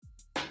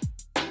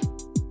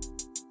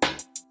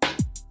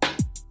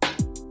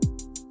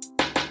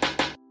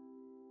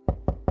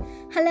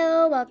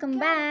Hello, welcome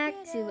back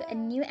to a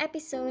new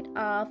episode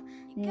of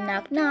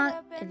Knock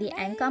Knock, the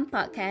Encom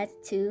Podcast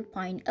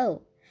 2.0.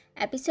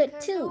 Episode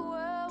 2,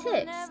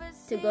 Tips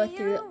to Go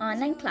Through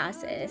Online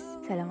Classes.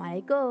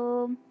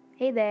 Assalamualaikum.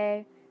 Hey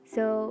there.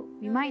 So,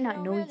 we might not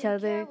know each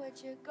other,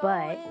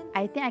 but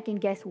I think I can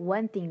guess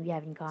one thing we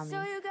have in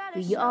common.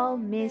 We all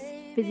miss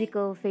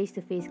physical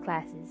face-to-face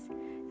classes.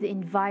 The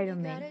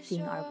environment,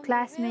 seeing our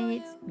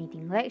classmates,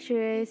 meeting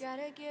lecturers,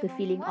 the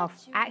feeling of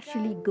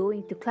actually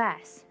going to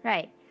class,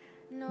 right?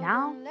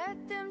 Now,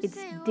 it's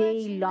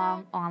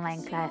day-long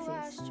online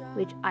classes,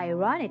 which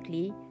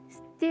ironically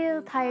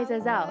still tires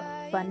us out,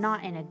 but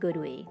not in a good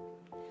way.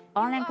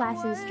 Online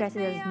classes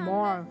stresses us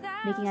more,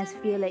 making us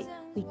feel like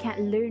we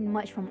can't learn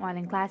much from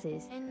online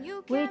classes,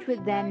 which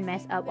would then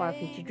mess up our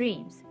future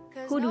dreams.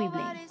 Who do we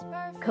blame?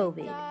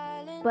 COVID.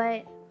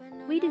 But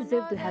we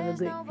deserve to have a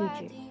good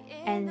future.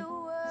 And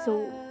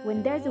so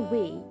when there's a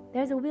way,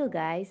 there's a will,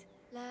 guys.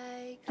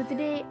 So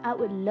today, I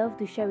would love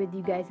to share with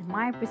you guys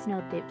my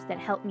personal tips that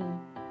help me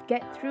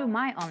get through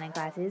my online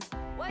classes,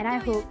 and I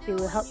hope they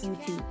will help you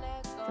too.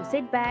 So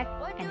sit back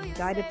and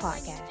enjoy the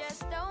podcast.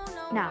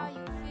 Now,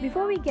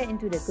 before we get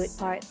into the good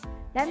parts,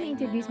 let me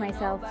introduce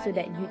myself so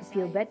that you'd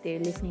feel better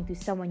listening to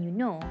someone you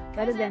know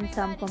rather than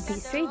some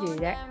complete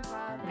stranger, right?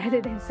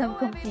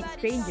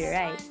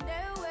 Right?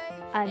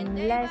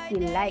 Unless you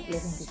like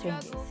listening to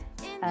strangers.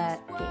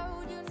 Okay.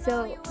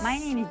 So, my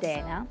name is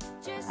Dayana.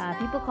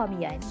 People call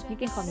me Yan. You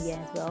can call me Yan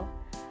as well.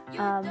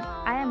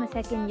 I am a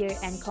second year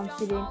Encom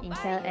student in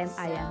Dayana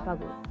Aliah.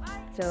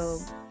 So,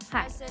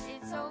 hi.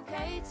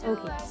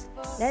 Okay,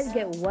 let's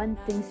get one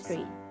thing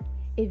straight.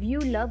 If you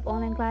love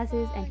online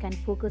classes and can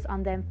focus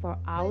on them for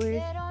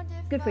hours,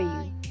 good for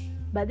you.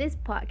 But this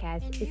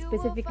podcast is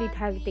specifically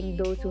targeting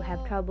those who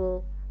have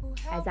trouble,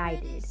 as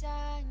I did.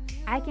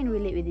 I can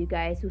relate with you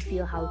guys who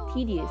feel how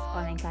tedious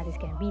online classes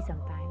can be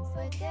sometimes.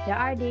 There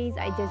are days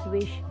I just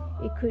wish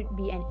it could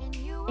be an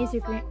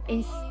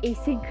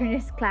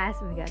asynchronous class.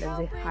 Oh my god, that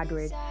was a hard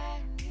word.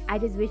 I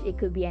just wish it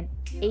could be an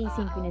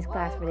asynchronous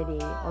class for the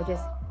day, or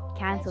just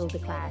cancel the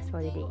class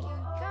for the day.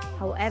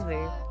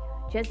 However,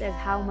 just as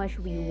how much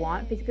we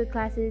want physical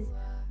classes,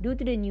 due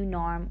to the new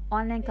norm,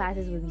 online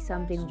classes will be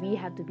something we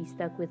have to be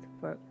stuck with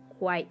for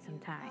quite some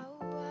time.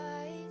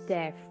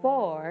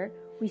 Therefore,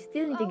 we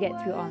still need to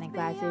get through online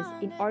classes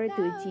in order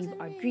to achieve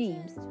our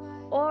dreams,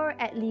 or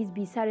at least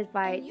be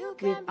satisfied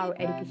with our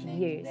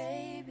education years.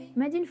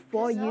 Imagine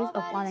 4 years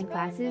of online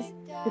classes,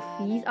 the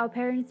fees our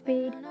parents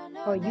paid,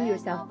 or you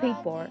yourself paid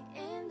for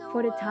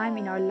the time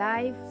in our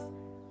lives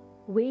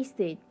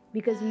wasted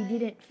because we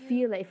didn't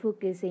feel like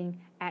focusing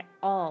at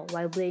all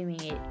while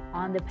blaming it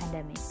on the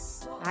pandemic.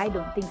 I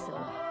don't think so.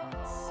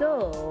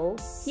 So,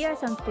 here are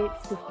some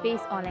tips to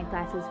face online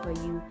classes for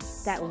you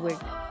that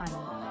worked on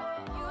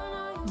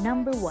me.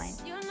 Number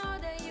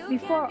 1.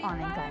 Before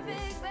online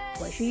classes,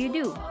 what should you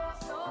do?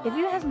 If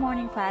you have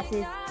morning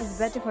classes, it's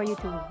better for you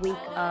to wake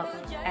up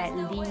at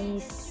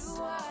least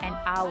an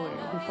hour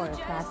before your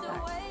class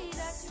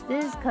starts.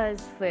 This is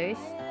because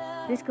first,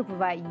 this could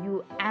provide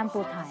you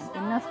ample time,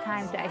 enough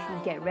time to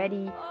actually get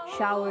ready,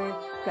 shower,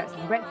 grab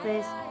some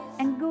breakfast,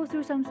 and go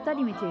through some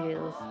study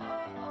materials.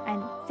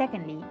 And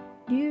secondly,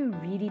 do you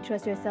really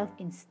trust yourself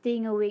in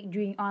staying awake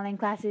during online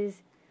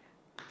classes?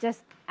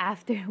 Just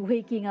after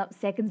waking up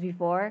seconds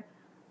before?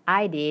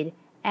 I did,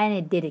 and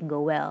it didn't go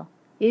well.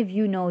 If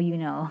you know, you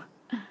know.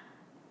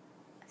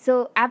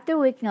 So after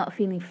waking up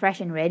feeling fresh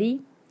and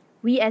ready,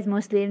 we as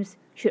Muslims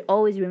should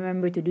always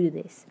remember to do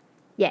this.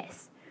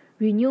 Yes,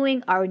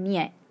 renewing our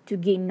niyat to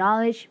gain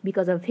knowledge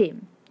because of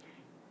him.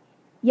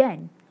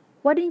 Yan,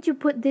 why didn't you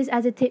put this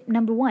as a tip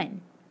number 1?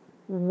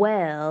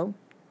 Well,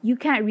 you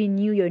can't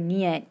renew your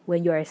niyat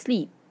when you're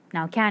asleep.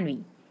 Now can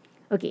we?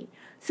 Okay,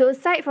 so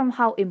aside from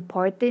how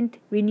important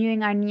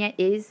renewing our niyat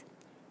is,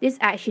 this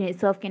action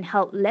itself can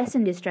help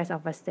lessen the stress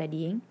of us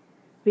studying,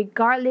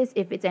 regardless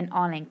if it's an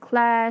online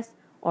class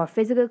or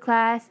physical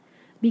class,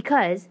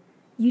 because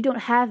you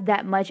don't have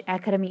that much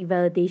academic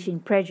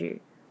validation pressure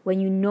when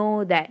you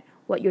know that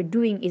what you're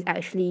doing is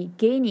actually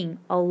gaining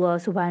Allah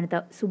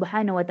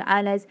subhanahu wa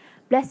ta'ala's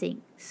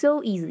blessing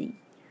so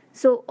easily.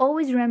 So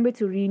always remember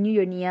to renew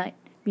your niyat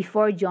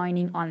before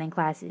joining online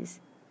classes.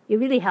 It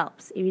really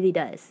helps. It really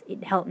does.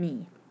 It helped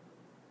me.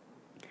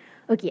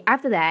 Okay,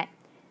 after that,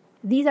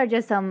 these are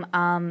just some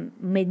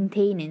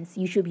maintenance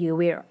you should be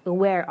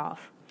aware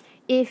of.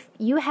 If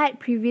you had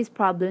previous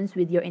problems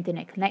with your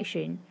internet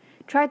connection,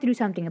 try to do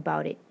something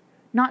about it.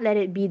 Not let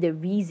it be the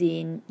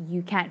reason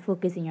you can't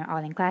focus in your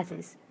online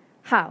classes.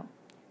 How?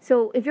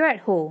 So if you're at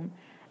home,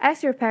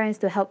 ask your parents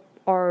to help,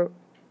 or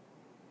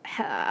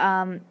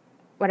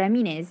what I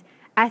mean is,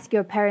 ask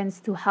your parents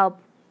to help,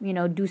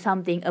 do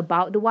something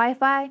about the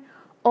Wi-Fi,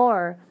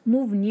 or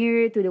move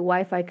nearer to the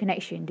Wi-Fi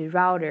connection, the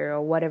router,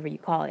 or whatever you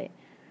call it.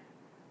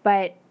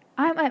 But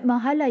I'm at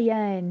Mahala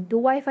yan. The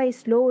Wi-Fi is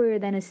slower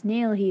than a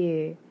snail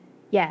here.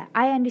 Yeah,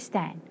 I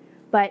understand.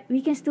 But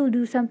we can still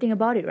do something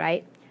about it,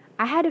 right?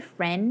 I had a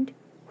friend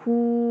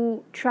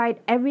who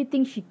tried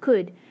everything she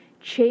could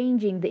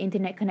changing the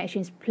internet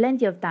connections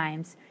plenty of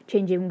times,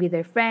 changing with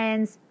her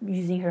friends,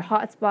 using her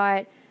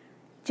hotspot,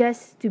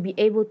 just to be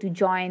able to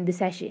join the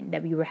session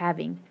that we were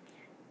having.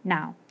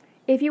 Now,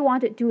 if you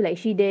wanted to, like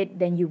she did,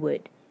 then you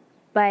would.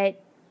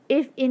 But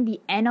if in the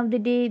end of the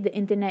day, the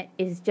internet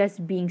is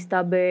just being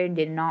stubborn,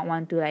 did not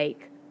want to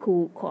like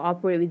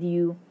cooperate with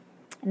you,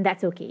 and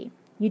that's okay.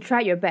 You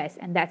tried your best,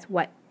 and that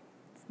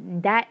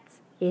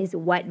is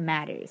what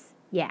matters.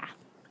 Yeah.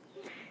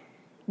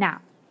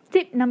 Now,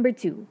 tip number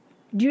 2.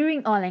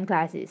 During online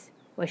classes,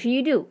 what should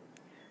you do?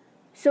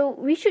 So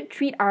we should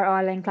treat our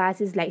online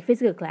classes like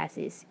physical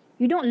classes.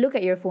 You don't look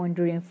at your phone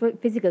during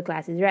physical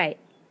classes, right?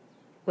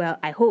 Well,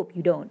 I hope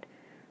you don't.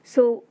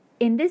 So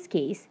in this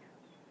case,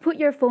 put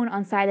your phone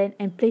on silent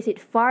and place it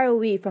far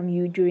away from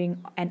you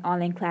during an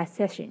online class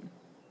session.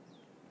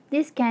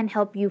 This can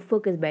help you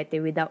focus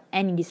better without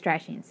any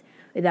distractions,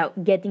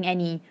 without getting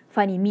any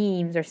funny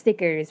memes or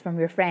stickers from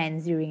your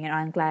friends during an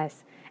online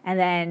class. And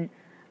then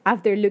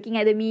after looking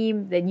at the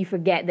meme, then you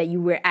forget that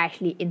you were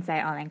actually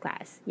inside online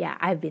class. Yeah,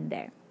 I've been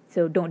there.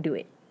 So don't do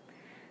it.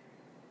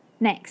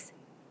 Next,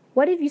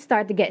 what if you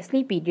start to get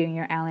sleepy during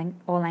your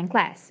online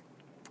class?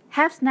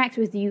 Have snacks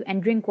with you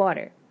and drink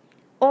water.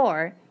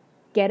 Or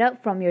get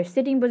up from your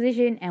sitting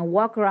position and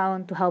walk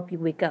around to help you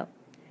wake up.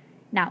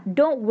 Now,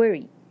 don't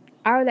worry.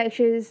 Our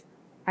lecturers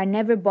are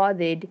never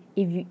bothered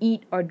if you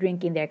eat or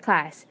drink in their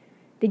class.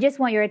 They just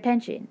want your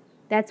attention.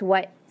 That's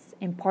what's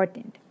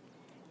important.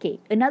 Okay,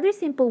 another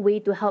simple way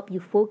to help you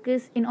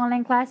focus in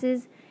online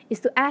classes is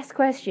to ask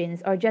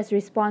questions or just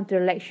respond to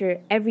the lecture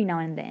every now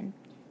and then.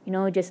 You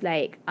know, just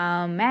like,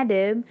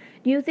 madam,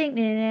 do you think,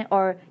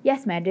 or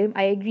yes, madam,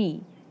 I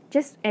agree.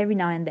 Just every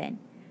now and then.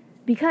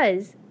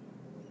 Because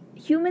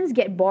humans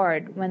get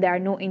bored when there are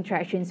no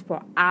interactions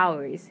for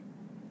hours.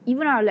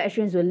 Even our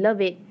lecturers will love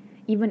it.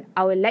 Even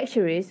our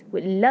lecturers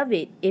would love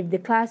it if the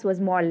class was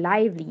more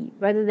lively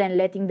rather than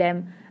letting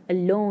them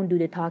alone do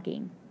the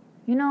talking.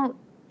 You know,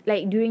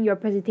 like during your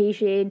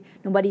presentation,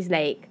 nobody's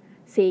like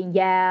saying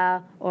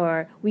yeah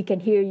or we can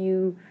hear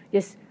you,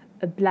 just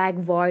a black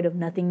void of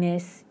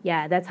nothingness.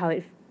 Yeah, that's how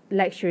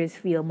lecturers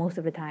feel most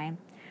of the time.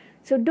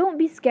 So don't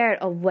be scared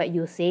of what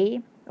you'll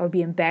say or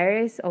be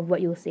embarrassed of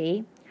what you'll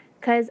say,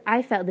 because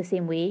I felt the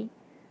same way.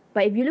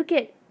 But if you look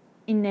at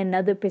in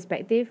another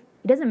perspective,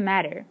 it doesn't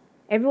matter.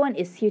 Everyone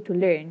is here to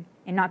learn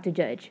and not to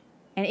judge.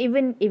 And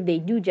even if they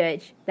do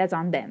judge, that's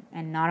on them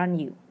and not on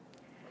you.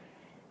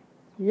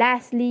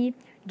 Lastly,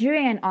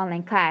 during an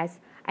online class,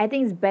 I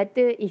think it's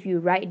better if you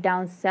write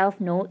down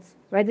self-notes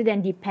rather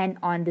than depend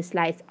on the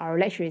slides our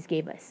lecturers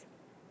gave us.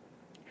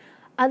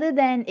 Other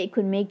than it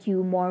could make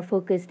you more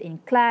focused in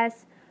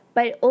class,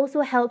 but it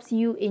also helps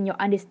you in your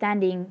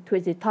understanding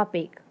towards the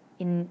topic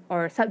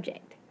or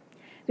subject.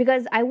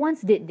 Because I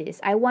once did this.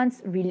 I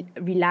once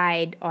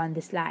relied on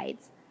the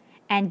slides.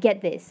 And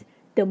get this,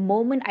 the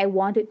moment I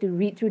wanted to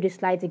read through the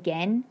slides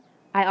again,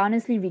 I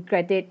honestly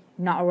regretted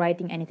not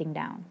writing anything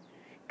down.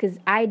 Because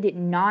I did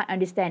not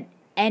understand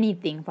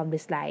anything from the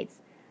slides.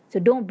 So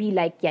don't be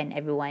like Yen,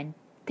 everyone.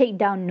 Take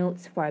down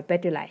notes for a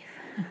better life.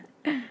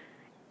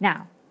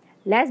 Now,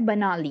 last but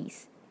not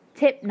least,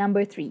 tip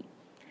number 3.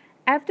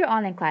 After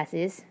online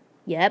classes,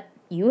 yep,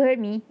 you heard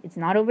me, it's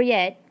not over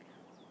yet.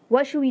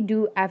 What should we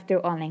do after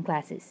online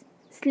classes?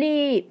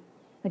 Sleep!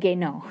 Okay,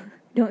 no,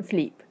 don't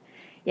sleep.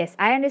 Yes,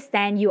 I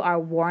understand you are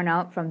worn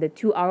out from the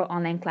 2-hour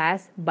online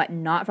class, but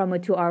not from a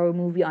 2-hour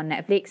movie on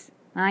Netflix.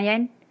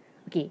 Yan?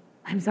 Okay,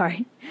 I'm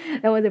sorry.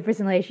 That was a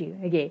personal issue.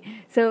 Okay,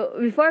 so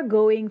before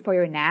going for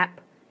your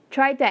nap,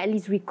 try to at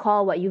least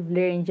recall what you've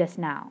learned just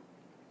now.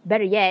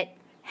 Better yet,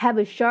 have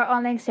a short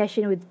online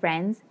session with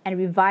friends and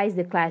revise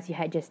the class you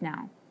had just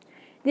now.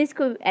 This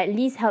could at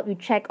least help you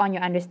check on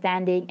your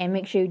understanding and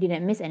make sure you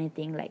didn't miss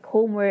anything like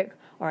homework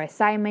or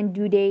assignment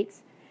due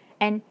dates.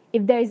 And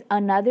if there is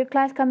another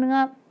class coming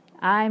up,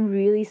 I'm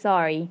really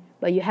sorry,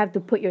 but you have to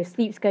put your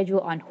sleep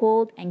schedule on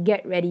hold and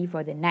get ready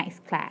for the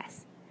next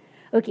class.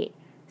 Okay,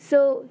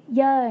 so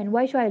yeah, and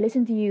why should I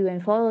listen to you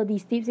and follow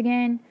these tips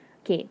again?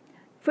 Okay,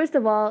 first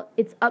of all,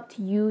 it's up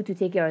to you to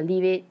take it or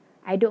leave it.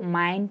 I don't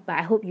mind, but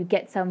I hope you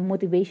get some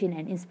motivation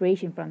and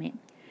inspiration from it.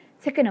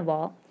 Second of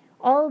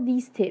all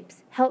these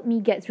tips help me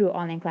get through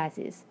online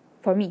classes.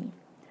 For me,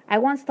 I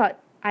once thought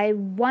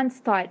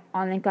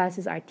online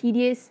classes are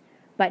tedious,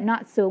 but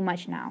not so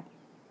much now.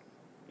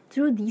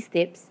 Through these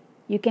tips,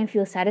 you can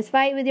feel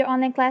satisfied with your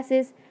online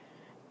classes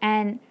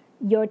and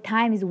your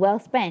time is well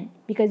spent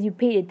because you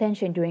paid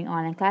attention during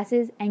online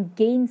classes and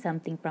gained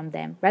something from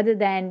them rather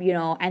than,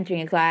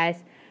 entering a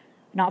class,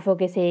 not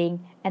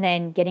focusing, and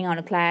then getting out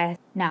of class.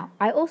 Now,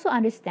 I also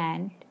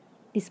understand,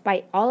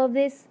 despite all of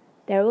this,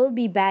 there will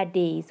be bad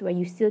days where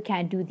you still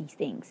can't do these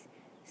things,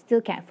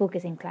 still can't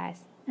focus in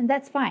class, and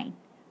that's fine.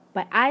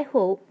 But I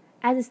hope,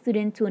 as a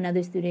student to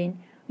another student,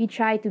 we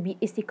try to be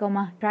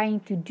istiqomah, trying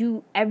to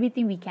do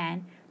everything we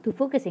can to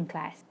focus in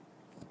class,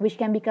 which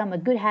can become a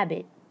good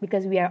habit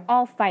because we are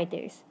all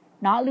fighters,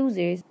 not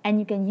losers, and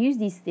you can use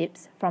these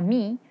tips from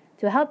me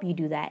to help you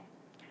do that.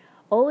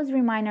 Always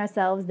remind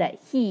ourselves that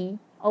He,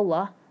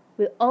 Allah,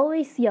 will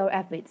always see our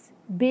efforts,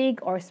 big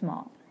or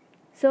small.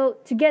 So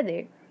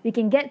together, we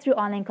can get through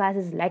online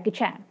classes like a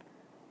champ.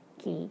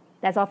 Okay,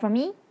 that's all from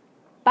me.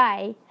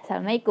 Bye.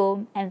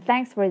 Assalamualaikum, and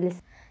thanks for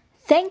listening.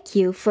 Thank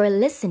you for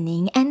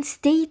listening and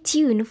stay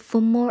tuned for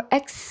more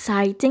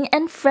exciting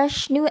and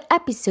fresh new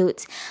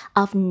episodes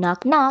of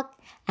Knock Knock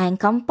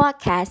Encom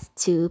Podcast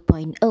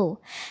 2.0.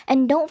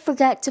 And don't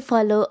forget to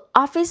follow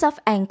Office of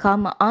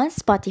Encom on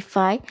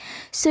Spotify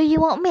so you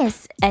won't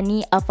miss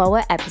any of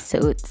our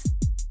episodes.